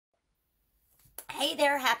Hey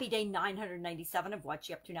there, happy day 997 of What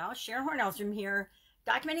You Up To Now. Sharon Horne-Ellstrom here,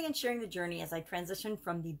 documenting and sharing the journey as I transition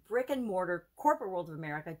from the brick and mortar corporate world of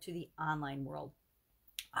America to the online world.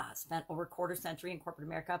 Spent over a quarter century in corporate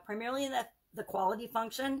America, primarily in the quality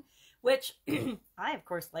function, which I, of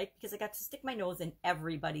course, like because I got to stick my nose in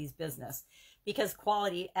everybody's business. Because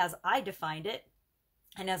quality, as I defined it,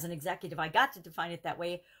 and as an executive, I got to define it that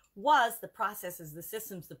way, was the processes, the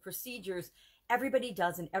systems, the procedures everybody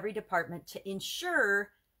does in every department to ensure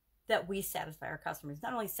that we satisfy our customers.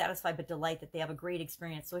 Not only satisfy, but delight, that they have a great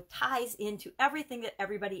experience. So it ties into everything that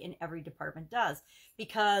everybody in every department does,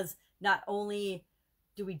 because not only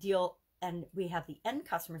do we deal and we have the end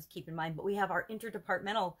customers to keep in mind, but we have our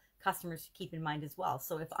interdepartmental customers to keep in mind as well.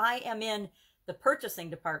 So if I am in the purchasing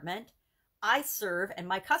department, I serve, and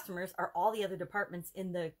my customers are all the other departments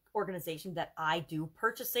in the organization that I do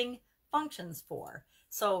purchasing functions for.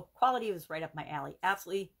 So quality was right up my alley.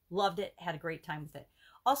 Absolutely loved it. Had a great time with it.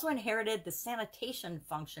 Also inherited the sanitation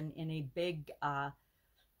function in a big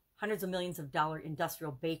hundreds of millions of dollar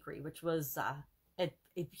industrial bakery, which was a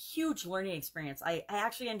huge learning experience. I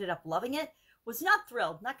actually ended up loving it. Was not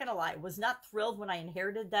thrilled, not gonna lie, was not thrilled when I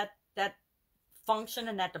inherited that function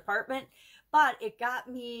in that department, but it got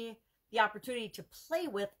me the opportunity to play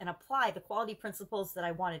with and apply the quality principles that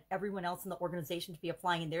I wanted everyone else in the organization to be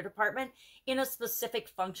applying in their department in a specific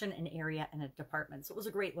function and area in a department. So it was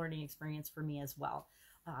a great learning experience for me as well.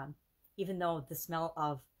 Even though the smell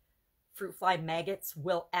of fruit fly maggots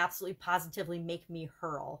will absolutely positively make me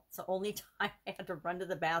hurl. It's the only time I had to run to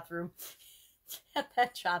the bathroom at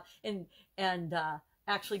that job and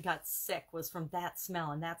actually got sick was from that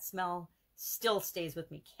smell, and that smell still stays with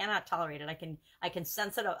me. Cannot tolerate it. I can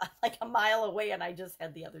sense it like a mile away, and I just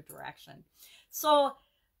head the other direction. So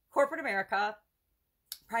corporate America,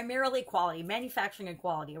 primarily quality, manufacturing and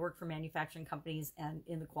quality. I work for manufacturing companies and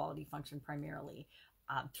in the quality function primarily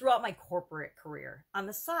throughout my corporate career. On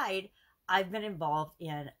the side, I've been involved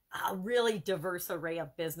in a really diverse array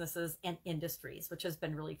of businesses and industries, which has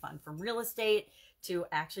been really fun, from real estate to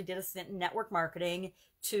actually did a stint in network marketing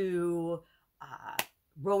to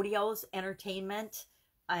rodeos, entertainment,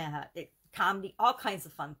 comedy, all kinds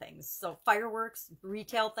of fun things. So fireworks,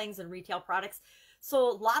 retail things and retail products. So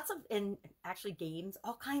lots of, and actually games,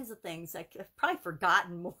 all kinds of things. I've probably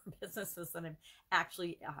forgotten more businesses than I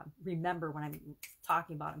actually remember when I'm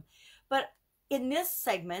talking about them. But in this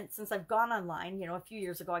segment, since I've gone online, you know, a few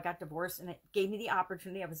years ago, I got divorced, and it gave me the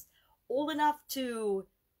opportunity. I was old enough to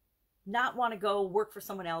not want to go work for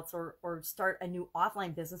someone else or start a new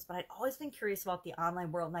offline business, but I'd always been curious about the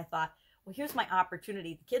online world. And I thought, well, here's my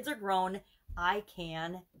opportunity. The kids are grown. I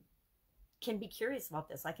can be curious about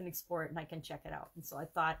this. I can explore it and I can check it out. And so I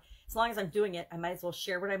thought, as long as I'm doing it, I might as well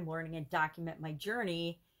share what I'm learning and document my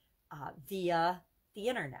journey via the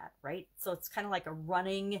internet, right? So it's kind of like a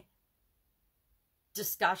running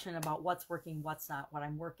discussion about what's working, what's not, what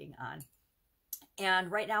I'm working on.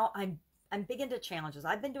 And right now I'm big into challenges.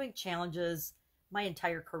 I've been doing challenges my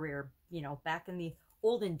entire career. You know, back in the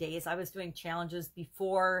olden days, I was doing challenges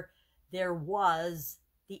before there was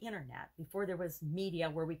the internet, before there was media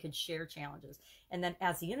where we could share challenges. And then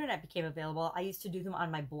as the internet became available, I used to do them on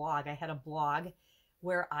my blog. I had a blog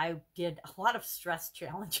where I did a lot of stress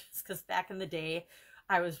challenges, because back in the day,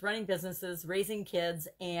 I was running businesses, raising kids,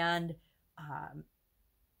 and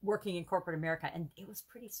working in corporate America. And it was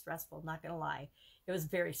pretty stressful, not gonna lie. It was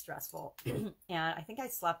very stressful. And I think I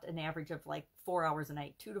slept an average of like 4 hours a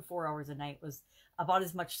night. 2 to 4 hours a night was about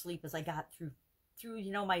as much sleep as I got through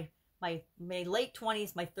you know, my late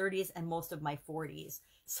 20s, my 30s, and most of my 40s.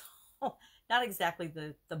 So not exactly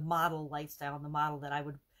the model lifestyle and the model that I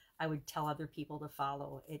would tell other people to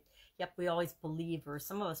follow. Yep, we always believe, or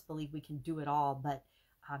some of us believe, we can do it all, but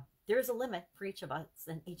there's a limit for each of us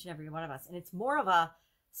and each and every one of us. And it's more of a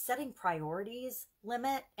setting priorities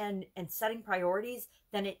limit and setting priorities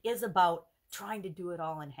than it is about trying to do it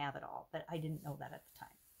all and have it all. But I didn't know that at the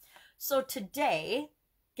time. So today,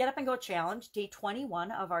 Get Up and Go Challenge, day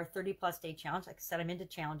 21 of our 30+ day challenge. Like I said, I'm into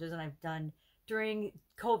challenges, and I've done, during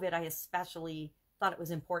COVID, I especially thought it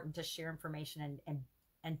was important to share information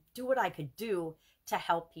and do what I could do to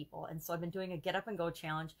help people. And so I've been doing a Get Up and Go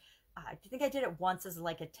challenge. I think I did it once as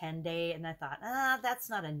like a 10-day, and I thought, that's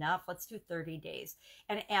not enough. Let's do 30 days.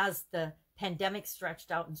 And as the pandemic stretched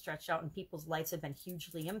out and people's lives have been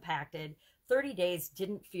hugely impacted, 30 days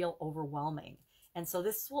didn't feel overwhelming. And so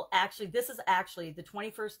this is actually the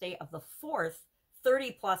 21st day of the fourth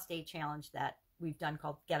 30+ day challenge that we've done,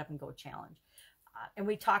 called Get Up and Go Challenge. And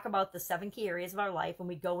we talk about the 7 key areas of our life, and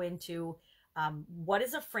we go into what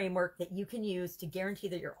is a framework that you can use to guarantee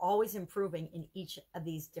that you're always improving in each of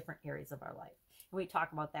these different areas of our life. And we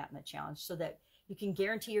talk about that in the challenge so that you can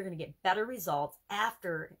guarantee you're going to get better results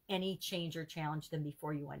after any change or challenge than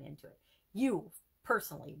before you went into it. You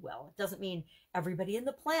personally will. It doesn't mean everybody in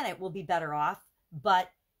the planet will be better off,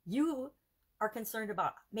 but you are concerned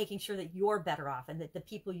about making sure that you're better off and that the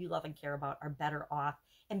people you love and care about are better off.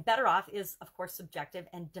 And better off is, of course, subjective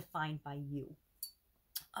and defined by you.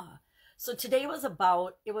 So today was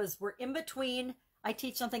about, we're in between. I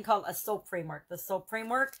teach something called a SOAP framework. The SOAP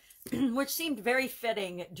framework, which seemed very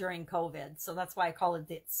fitting during COVID. So that's why I call it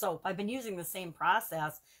the SOAP. I've been using the same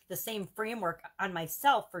process, the same framework on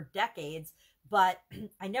myself for decades, but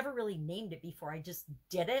I never really named it before. I just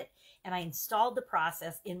did it, and I installed the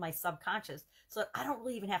process in my subconscious. So I don't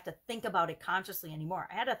really even have to think about it consciously anymore.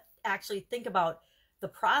 I had to actually think about the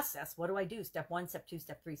process. What do I do? Step 1, step 2,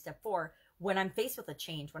 step 3, step 4. When I'm faced with a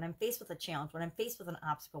change, when I'm faced with a challenge, when I'm faced with an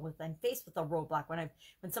obstacle, when I'm faced with a roadblock,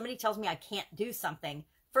 when somebody tells me I can't do something,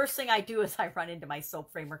 first thing I do is I run into my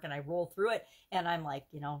SOAP framework and I roll through it. And I'm like,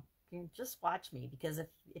 you just watch me, because if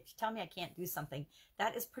you tell me I can't do something,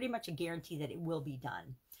 that is pretty much a guarantee that it will be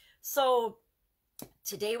done. So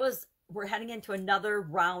today we're heading into another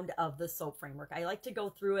round of the SOAP framework. I like to go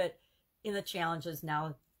through it in the challenges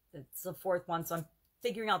now. It's the 4th one, so I'm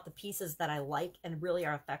figuring out the pieces that I like and really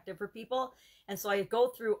are effective for people. And so I go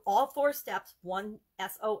through all 4 steps, 1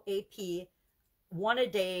 SOAP, 1 a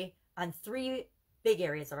day on 3 big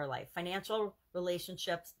areas of our life: financial,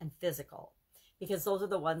 relationships, and physical, because those are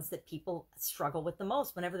the ones that people struggle with the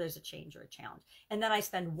most whenever there's a change or a challenge. And then I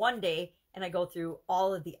spend 1 day and I go through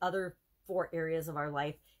all of the other 4 areas of our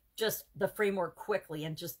life, just the framework quickly,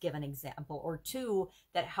 and just give an example or 2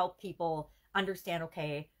 that help people understand,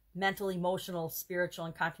 okay, mental, emotional, spiritual,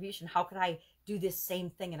 and contribution. How could I do this same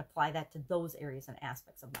thing and apply that to those areas and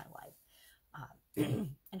aspects of my life?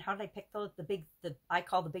 And how did I pick those? I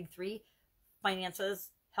call the big 3: finances,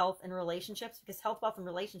 health, and relationships, because health, wealth, and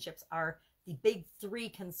relationships are the big 3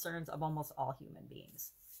 concerns of almost all human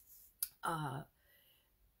beings.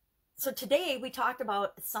 So today we talked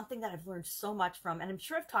about something that I've learned so much from, and I'm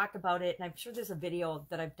sure I've talked about it, and I'm sure there's a video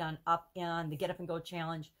that I've done up in the Get Up and Go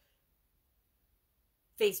Challenge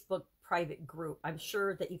Facebook private group. I'm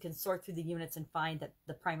sure that you can sort through the units and find that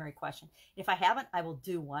the primary question. If I haven't, I will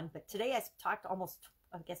do one. But today I talked almost,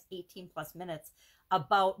 18 plus minutes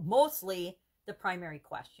about mostly the primary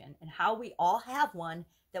question and how we all have one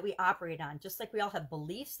that we operate on. Just like we all have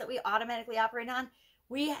beliefs that we automatically operate on,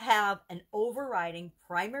 we have an overriding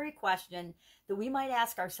primary question that we might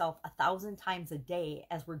ask ourselves 1,000 times a day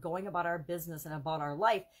as we're going about our business and about our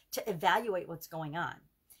life to evaluate what's going on.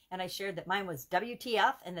 And I shared that mine was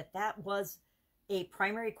WTF, and that was a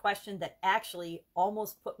primary question that actually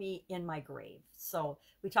almost put me in my grave. So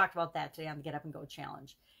we talked about that today on the Get Up and Go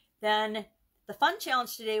Challenge. Then the fun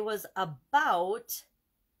challenge today was about,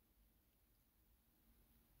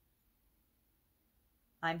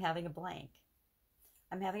 I'm having a blank.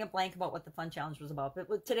 I'm having a blank about what the fun challenge was about.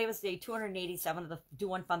 But today was day 287 of the Do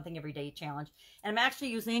One Fun Thing Every Day challenge. And I'm actually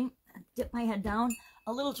using, dip my head down,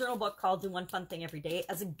 a little journal book called Do One Fun Thing Every Day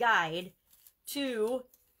as a guide to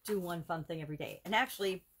do one fun thing every day. And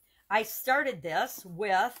actually, I started this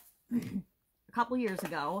with, a couple years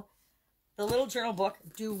ago, the little journal book,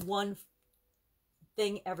 Do One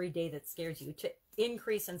Thing Every Day That Scares You, to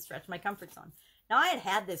increase and stretch my comfort zone. Now, I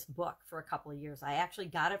had this book for a couple of years. I actually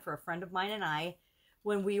got it for a friend of mine and I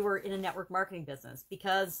when we were in a network marketing business,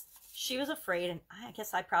 because she was afraid, and I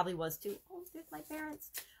guess I probably was too, with my parents,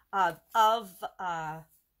 of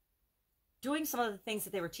doing some of the things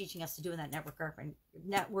that they were teaching us to do in that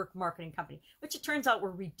network marketing company, which it turns out were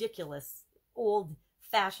ridiculous,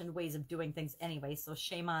 old-fashioned ways of doing things anyway. So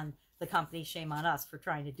shame on the company, shame on us for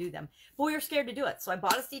trying to do them. But we were scared to do it. So I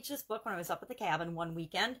bought us each this book when I was up at the cabin one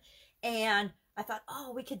weekend, and I thought,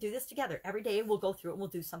 oh, we could do this together. Every day we'll go through it and we'll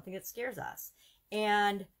do something that scares us.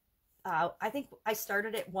 And I think I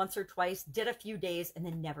started it once or twice, did a few days, and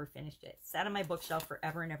then never finished it. Sat on my bookshelf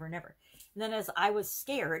forever and ever and ever. And then as I was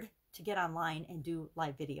scared to get online and do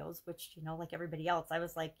live videos, which, like everybody else, I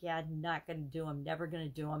was like, yeah, I'm not going to do them, never going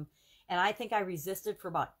to do them. And I think I resisted for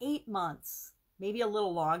about 8 months, maybe a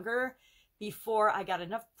little longer, before I got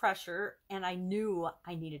enough pressure and I knew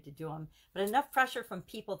I needed to do them. But enough pressure from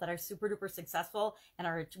people that are super duper successful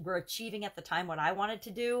and were achieving at the time what I wanted to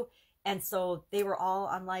do. And so they were all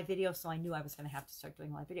on live video, so I knew I was going to have to start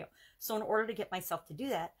doing live video. So in order to get myself to do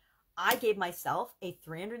that, I gave myself a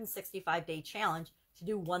 365-day challenge to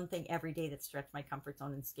do one thing every day that stretched my comfort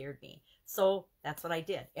zone and scared me. So that's what I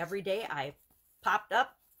did. Every day I popped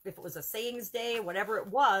up, if it was a sayings day, whatever it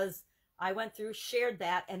was, I went through, shared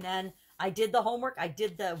that, and then I did the homework. I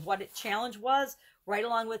did what it challenge was right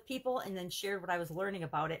along with people, and then shared what I was learning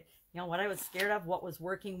about it You know, what I was scared of, what was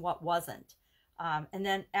working, what wasn't. And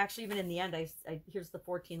then actually, even in the end, here's the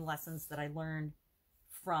 14 lessons that I learned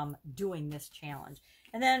from doing this challenge.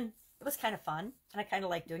 And then it was kind of fun, and I kind of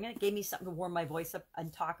liked doing it. It gave me something to warm my voice up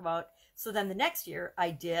and talk about. So then the next year I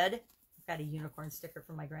did, I've got a unicorn sticker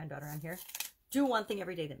from my granddaughter on here, do one thing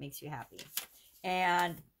every day that makes you happy.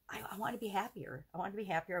 And I want to be happier. I wanted to be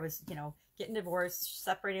happier. I was, you know, getting divorced,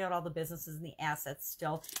 separating out all the businesses and the assets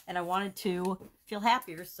still, and I wanted to feel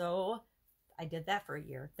happier. So I did that for a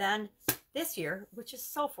year. Then this year, which is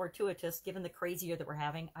so fortuitous given the crazy year that we're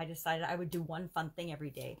having, I decided I would do one fun thing every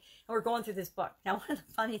day. And we're going through this book. Now, one of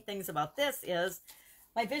the funny things about this is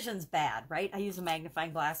my vision's bad, right? I use a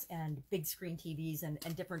magnifying glass and big screen TVs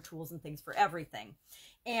and different tools and things for everything.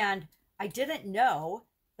 And I didn't know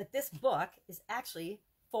that this book is actually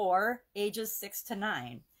for ages 6 to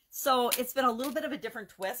 9. So it's been a little bit of a different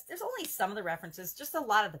twist. There's only some of the references, just a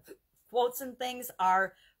lot of the quotes and things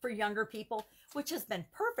are for younger people, which has been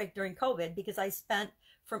perfect during COVID because I spent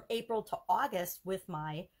from April to August with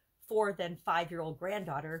my 4 then 5-year-old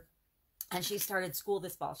granddaughter, and she started school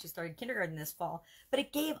this fall. She started kindergarten this fall, but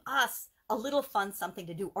it gave us a little fun something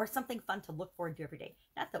to do, or something fun to look forward to every day.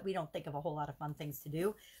 Not that we don't think of a whole lot of fun things to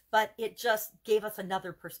do, but it just gave us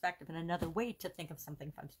another perspective and another way to think of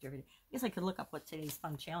something fun to do every day. I guess I could look up what today's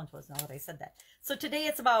fun challenge was now that I said that. So today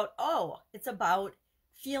it's about, it's about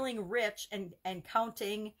feeling rich and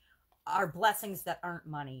counting our blessings that aren't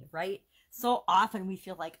money, right? So often we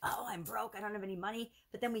feel like, oh, I'm broke, I don't have any money,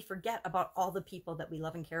 but then we forget about all the people that we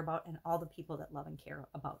love and care about and all the people that love and care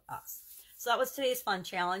about us. So that was today's fun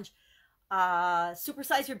challenge.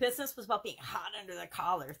 Supersize Your Business was about being hot under the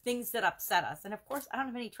collar, things that upset us. And of course, I don't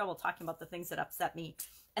have any trouble talking about the things that upset me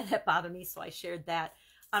and that bother me. So I shared that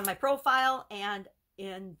on my profile and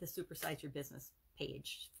in the Supersize Your Business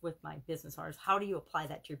page with my business owners. How do you apply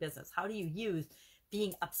that to your business? How do you use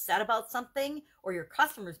being upset about something or your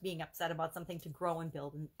customers being upset about something to grow and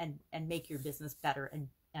build and make your business better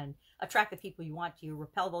and attract the people you want to,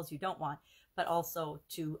 repel those you don't want, but also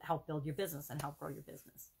to help build your business and help grow your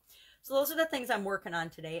business. So those are the things I'm working on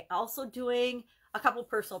today. Also doing a couple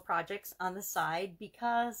personal projects on the side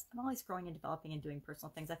because I'm always growing and developing and doing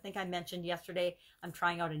personal things. I think I mentioned yesterday, I'm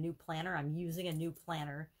trying out a new planner. I'm using a new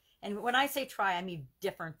planner. And when I say try, I mean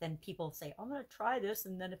different than people say, I'm going to try this,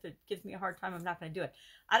 and then if it gives me a hard time, I'm not going to do it.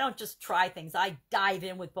 I don't just try things. I dive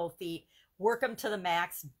in with both feet, work them to the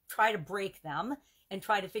max, try to break them, and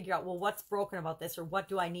try to figure out, well, what's broken about this, or what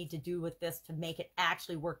do I need to do with this to make it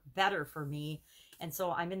actually work better for me? And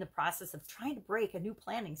so I'm in the process of trying to break a new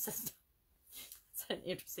planning system. It's an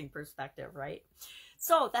interesting perspective, right?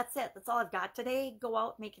 So that's it. That's all I've got today. Go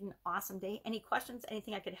out, make it an awesome day. Any questions,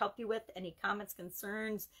 anything I could help you with, any comments,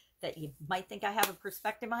 concerns that you might think I have a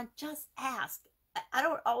perspective on, just ask. I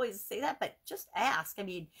don't always say that, but just ask. I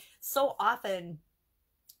mean, so often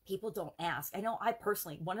people don't ask. I know I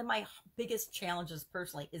personally, one of my biggest challenges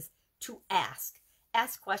personally is to ask.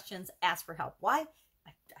 Ask questions, ask for help. Why?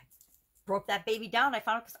 I broke that baby down. I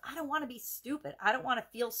found it because I don't want to be stupid. I don't want to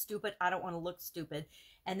feel stupid. I don't want to look stupid.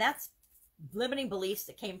 And that's limiting beliefs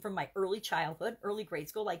that came from my early childhood, early grade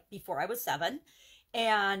school, like before I was 7.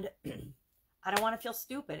 And I don't want to feel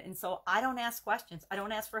stupid. And so I don't ask questions. I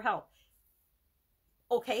don't ask for help.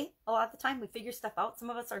 Okay, a lot of the time we figure stuff out. Some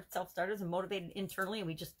of us are self-starters and motivated internally and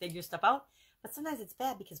we just figure stuff out. But sometimes it's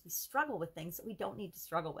bad because we struggle with things that we don't need to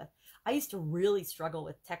struggle with. I used to really struggle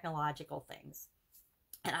with technological things.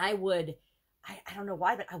 And I don't know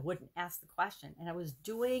why, but I wouldn't ask the question. And I was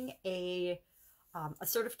doing a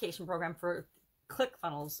certification program for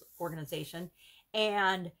ClickFunnels organization.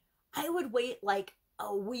 And I would wait like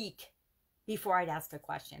a week before I'd ask a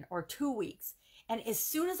question, or 2 weeks. And as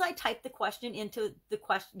soon as I typed the question into the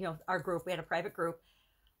question, our group, we had a private group,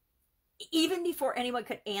 even before anyone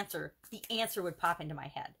could answer, the answer would pop into my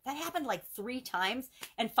head. That happened like 3 times.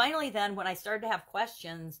 And finally then when I started to have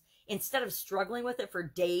questions, instead of struggling with it for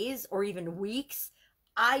days or even weeks,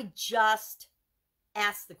 I just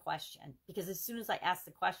asked the question. Because as soon as I asked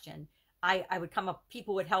the question, I would come up,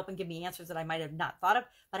 people would help and give me answers that I might have not thought of,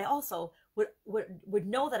 but I also would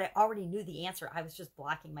know that I already knew the answer. I was just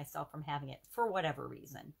blocking myself from having it for whatever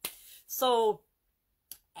reason. So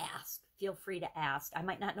ask. Feel free to ask. I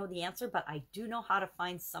might not know the answer, but I do know how to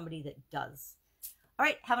find somebody that does. All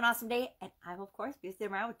right, have an awesome day, and I will, of course, be with you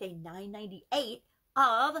around with day 998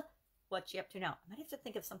 of What You Up To Now. I might have to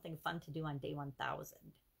think of something fun to do on day 1000. I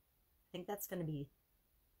think that's going to be,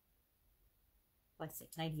 let's see,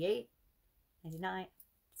 98, 99,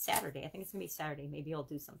 Saturday. I think it's going to be Saturday. Maybe I'll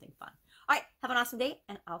do something fun. All right, have an awesome day,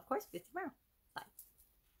 and I'll, of course, be with you tomorrow.